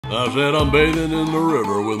I said I'm bathing in the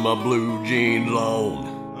river with my blue jeans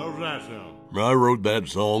on. How's that sound? I wrote that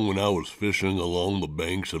song when I was fishing along the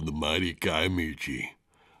banks of the mighty Kiamichi.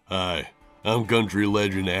 Hi, I'm country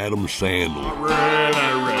legend Adam Sandler.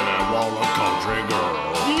 I really want a country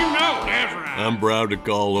girl. You know that's right. I'm proud to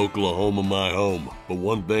call Oklahoma my home, but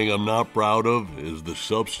one thing I'm not proud of is the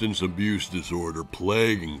substance abuse disorder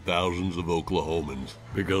plaguing thousands of Oklahomans,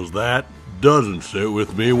 because that doesn't sit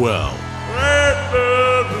with me well. That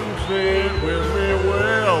doesn't sit with me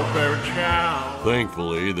well, fair child.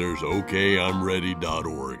 Thankfully, there's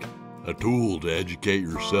OKI'mReady.org, a tool to educate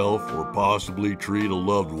yourself or possibly treat a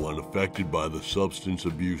loved one affected by the substance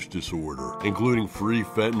abuse disorder, including free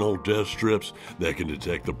fentanyl test strips that can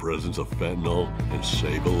detect the presence of fentanyl and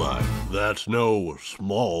save a life. That's no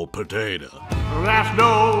small potato. That's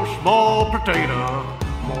no small potato,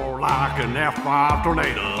 more like an F5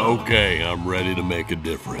 tornado. Okay, I'm ready to make a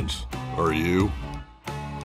difference. Are you?